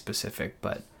very specific,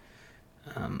 but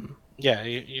yeah,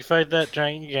 you fight that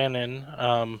giant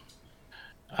Ganon.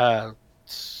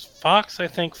 Fox, I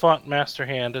think, fought Master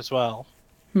Hand as well.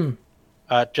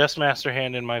 Just Master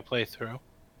Hand in my playthrough.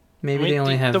 Maybe they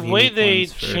only have the way they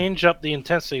for... change up the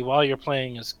intensity while you're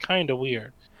playing is kind of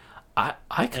weird. I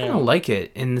kind of like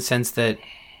it in the sense that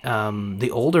the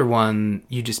older one,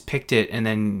 you just picked it, and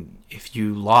then if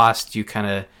you lost, you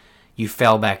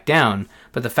fell back down.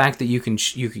 But the fact that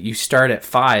you start at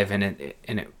 5 and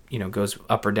it goes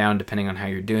up or down depending on how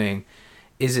you're doing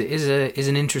is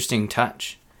an interesting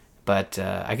touch. But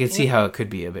I can see how it could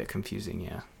be a bit confusing.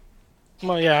 Yeah.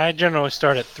 Well, yeah, I generally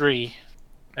start at 3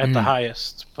 at the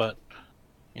highest, but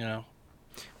Well,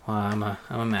 I'm a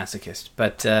masochist.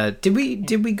 But did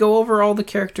we go over all the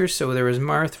characters? So there was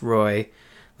Marth, Roy,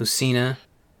 Lucina.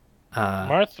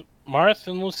 Marth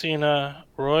and Lucina,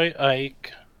 Roy,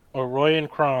 Ike, or Roy and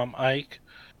Crom, Ike,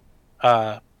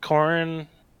 Corrin,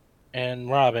 and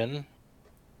Robin.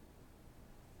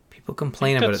 People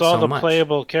complain about it so much. That's all the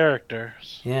playable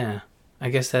characters. Yeah, I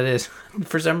guess that is.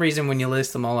 For some reason, when you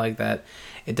list them all like that,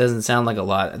 it doesn't sound like a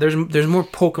lot. There's more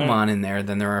Pokemon in there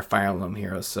than there are Fire Emblem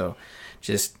heroes. So,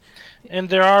 just and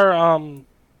there are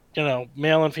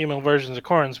male and female versions of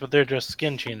Corrins, but they're just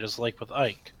skin changes, like with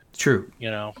Ike. True.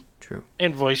 True.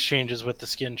 And voice changes with the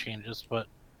skin changes, but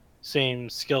same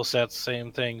skill sets,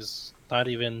 same things. Not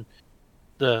even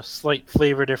the slight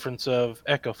flavor difference of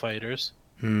Echo Fighters.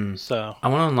 So I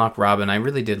want to unlock Robin. I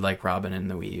really did like Robin in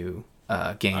the Wii U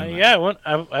game.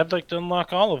 I'd like to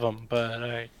unlock all of them, but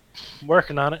I'm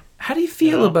working on it. How do you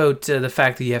feel about the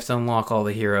fact that you have to unlock all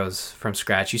the heroes from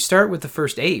scratch? You start with the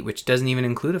first 8, which doesn't even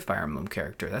include a Fire Emblem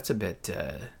character. That's a bit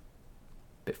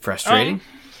frustrating.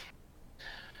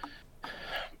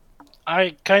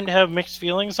 I kind of have mixed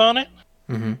feelings on it.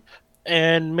 Mm-hmm.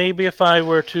 And maybe if I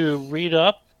were to read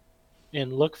up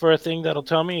and look for a thing that'll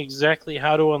tell me exactly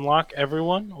how to unlock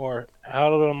everyone or how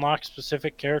to unlock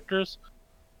specific characters,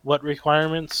 what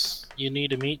requirements you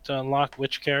need to meet to unlock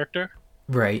which character.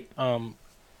 Right. I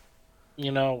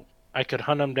could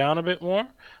hunt them down a bit more,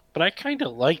 but I kind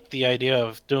of like the idea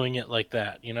of doing it like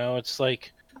that. It's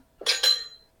like,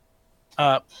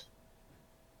 sorry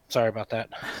about that.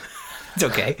 It's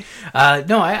okay.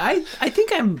 No, I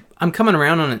think I'm coming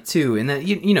around on it too. And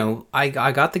that I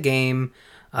got the game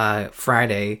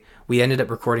Friday. We ended up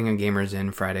recording on Gamers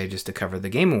Inn Friday just to cover the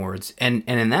Game Awards. And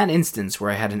in that instance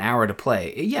where I had an hour to play,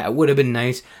 it would have been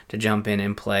nice to jump in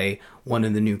and play one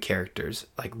of the new characters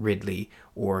like Ridley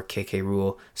or KK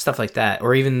Rool, stuff like that,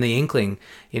 or even the Inkling,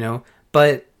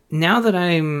 But now that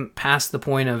I'm past the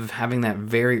point of having that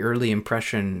very early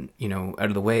impression, out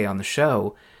of the way on the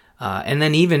show, and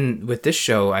then even with this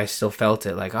show, I still felt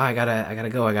it like, I gotta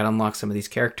go. I gotta unlock some of these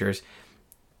characters.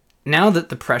 Now that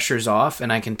the pressure's off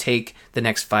and I can take the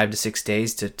next 5 to 6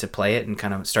 days to play it and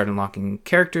kind of start unlocking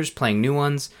characters, playing new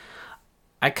ones,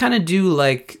 I kind of do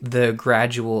like the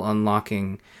gradual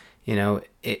unlocking.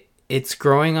 It's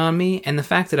growing on me. And the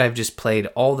fact that I've just played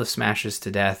all the Smashes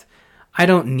to death, I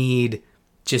don't need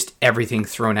just everything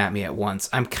thrown at me at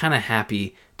once. I'm kind of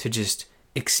happy to just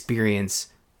experience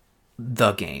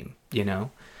the game,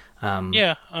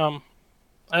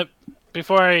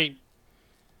 before I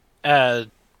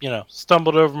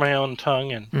stumbled over my own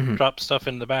tongue and dropped stuff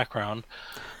in the background,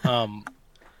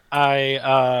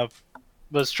 I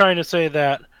was trying to say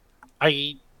that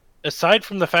aside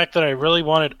from the fact that I really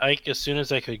wanted Ike as soon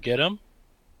as I could get him,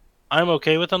 I'm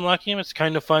okay with unlocking him. It's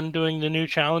kind of fun doing the new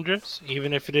challenges,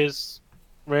 even if it is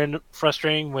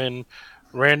frustrating when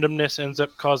randomness ends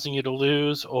up causing you to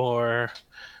lose, or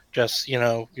just,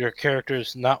 your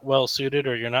character's not well suited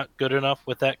or you're not good enough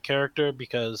with that character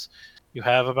because you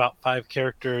have about 5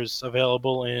 characters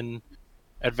available in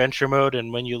adventure mode,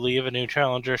 and when you leave, a new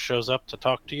challenger shows up to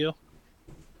talk to you.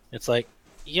 It's like,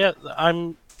 yeah,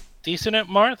 I'm decent at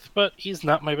Marth, but he's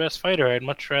not my best fighter. I'd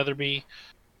much rather be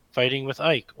fighting with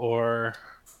Ike, or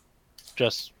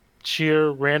just sheer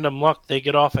random luck they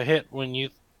get off a hit when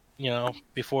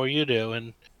before you do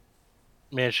and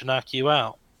manage to knock you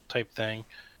out type thing.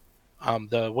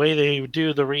 The way they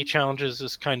do the re-challenges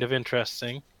is kind of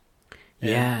interesting.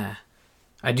 Yeah.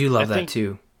 I do love that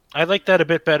too. I like that a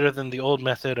bit better than the old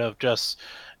method of just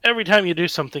every time you do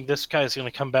something, this guy's going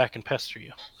to come back and pester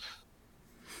you.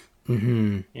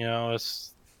 Mm-hmm.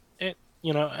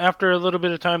 After a little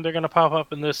bit of time, they're going to pop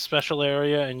up in this special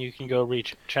area, and you can go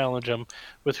challenge them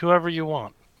with whoever you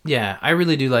want. Yeah, I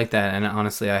really do like that. And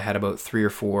honestly, I had about 3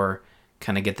 or 4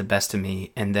 kind of get the best of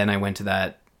me, and then I went to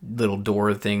that little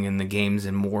door thing in the games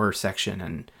and more section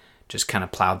and just kind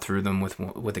of plowed through them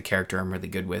with a character I'm really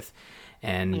good with.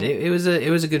 And it was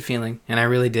a good feeling, and I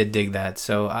really did dig that.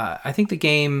 So I think the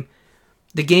game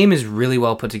The game is really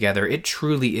well put together. It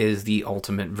truly is the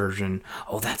ultimate version.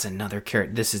 Oh, that's another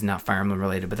character. This is not Fire Emblem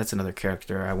related, but that's another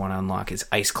character I want to unlock is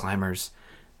Ice Climbers.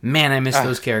 Man, I miss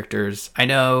those characters. I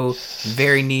know,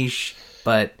 very niche,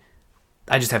 but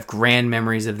I just have grand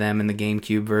memories of them in the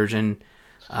GameCube version.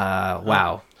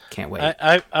 Wow, can't wait.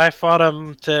 I fought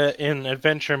them in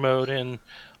adventure mode, and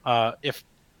I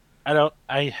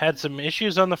had some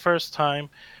issues on the first time.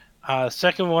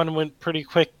 Second one went pretty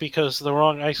quick because the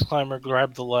wrong ice climber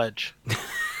grabbed the ledge.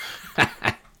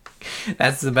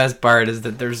 That's the best part, is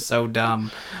that they're so dumb.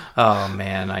 Oh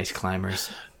man, ice climbers.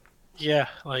 Yeah,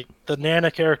 like the Nana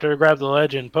character grabbed the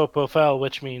ledge and Popo fell,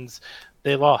 which means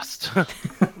they lost.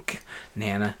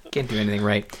 Nana, can't do anything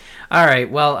right. All right,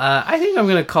 well, I think I'm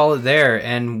going to call it there,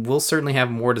 and we'll certainly have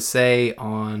more to say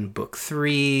on Book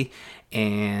 3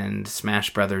 and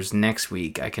Smash Brothers next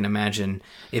week. I can imagine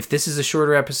if this is a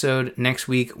shorter episode, next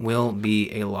week will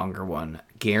be a longer one.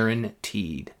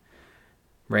 Guaranteed.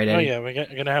 Right, Eddie? Oh, yeah, we're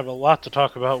going to have a lot to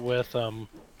talk about with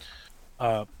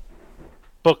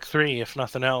Book 3, if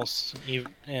nothing else,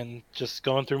 and just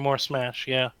going through more Smash,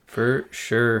 yeah. For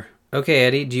sure. Okay,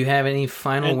 Eddie, do you have any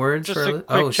final words? Just a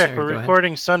quick check. We're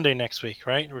recording Sunday next week,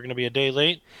 right? We're going to be a day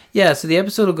late? Yeah, so the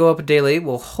episode will go up a day late.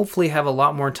 We'll hopefully have a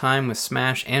lot more time with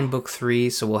Smash and Book 3,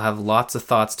 so we'll have lots of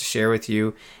thoughts to share with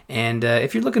you. And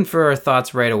if you're looking for our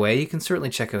thoughts right away, you can certainly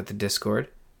check out the Discord,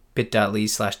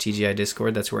 bit.ly/TGI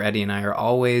Discord. That's where Eddie and I are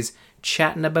always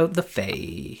chatting about the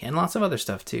Fae and lots of other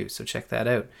stuff too, so check that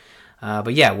out.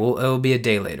 But yeah, it'll be a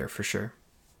day later for sure.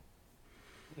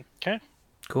 Okay.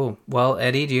 Cool. Well,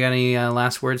 Eddie, do you got any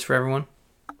last words for everyone?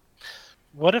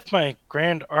 What if my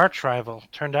grand arch rival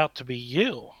turned out to be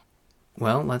you?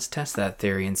 Well, let's test that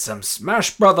theory in some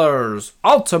Smash Brothers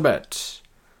Ultimate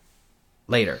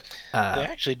later. They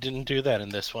actually didn't do that in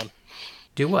this one.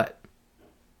 Do what?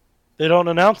 They don't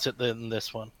announce it in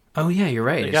this one. Oh, yeah, you're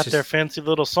right. They got their fancy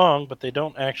little song, but they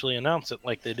don't actually announce it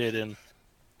like they did in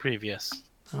previous.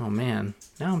 Oh, man.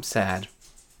 Now I'm sad.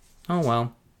 Oh,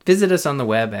 well. Visit us on the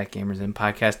web at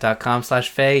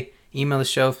gamersinpodcast.com/Faye. Email the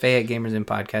show,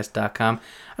 faye@gamersinpodcast.com.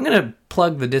 I'm going to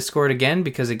plug the Discord again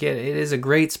because, again, it is a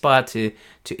great spot to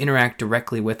interact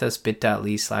directly with us,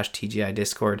 bit.ly/TGI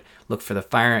Discord. Look for the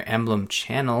Fire Emblem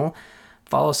channel.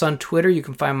 Follow us on Twitter. You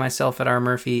can find myself at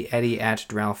rmurphy, Eddie at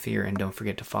Dralfear, and don't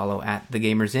forget to follow at The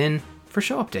Gamers Inn for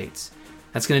show updates.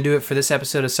 That's going to do it for this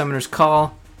episode of Summoner's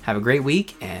Call. Have a great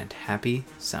week, and happy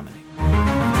summoning.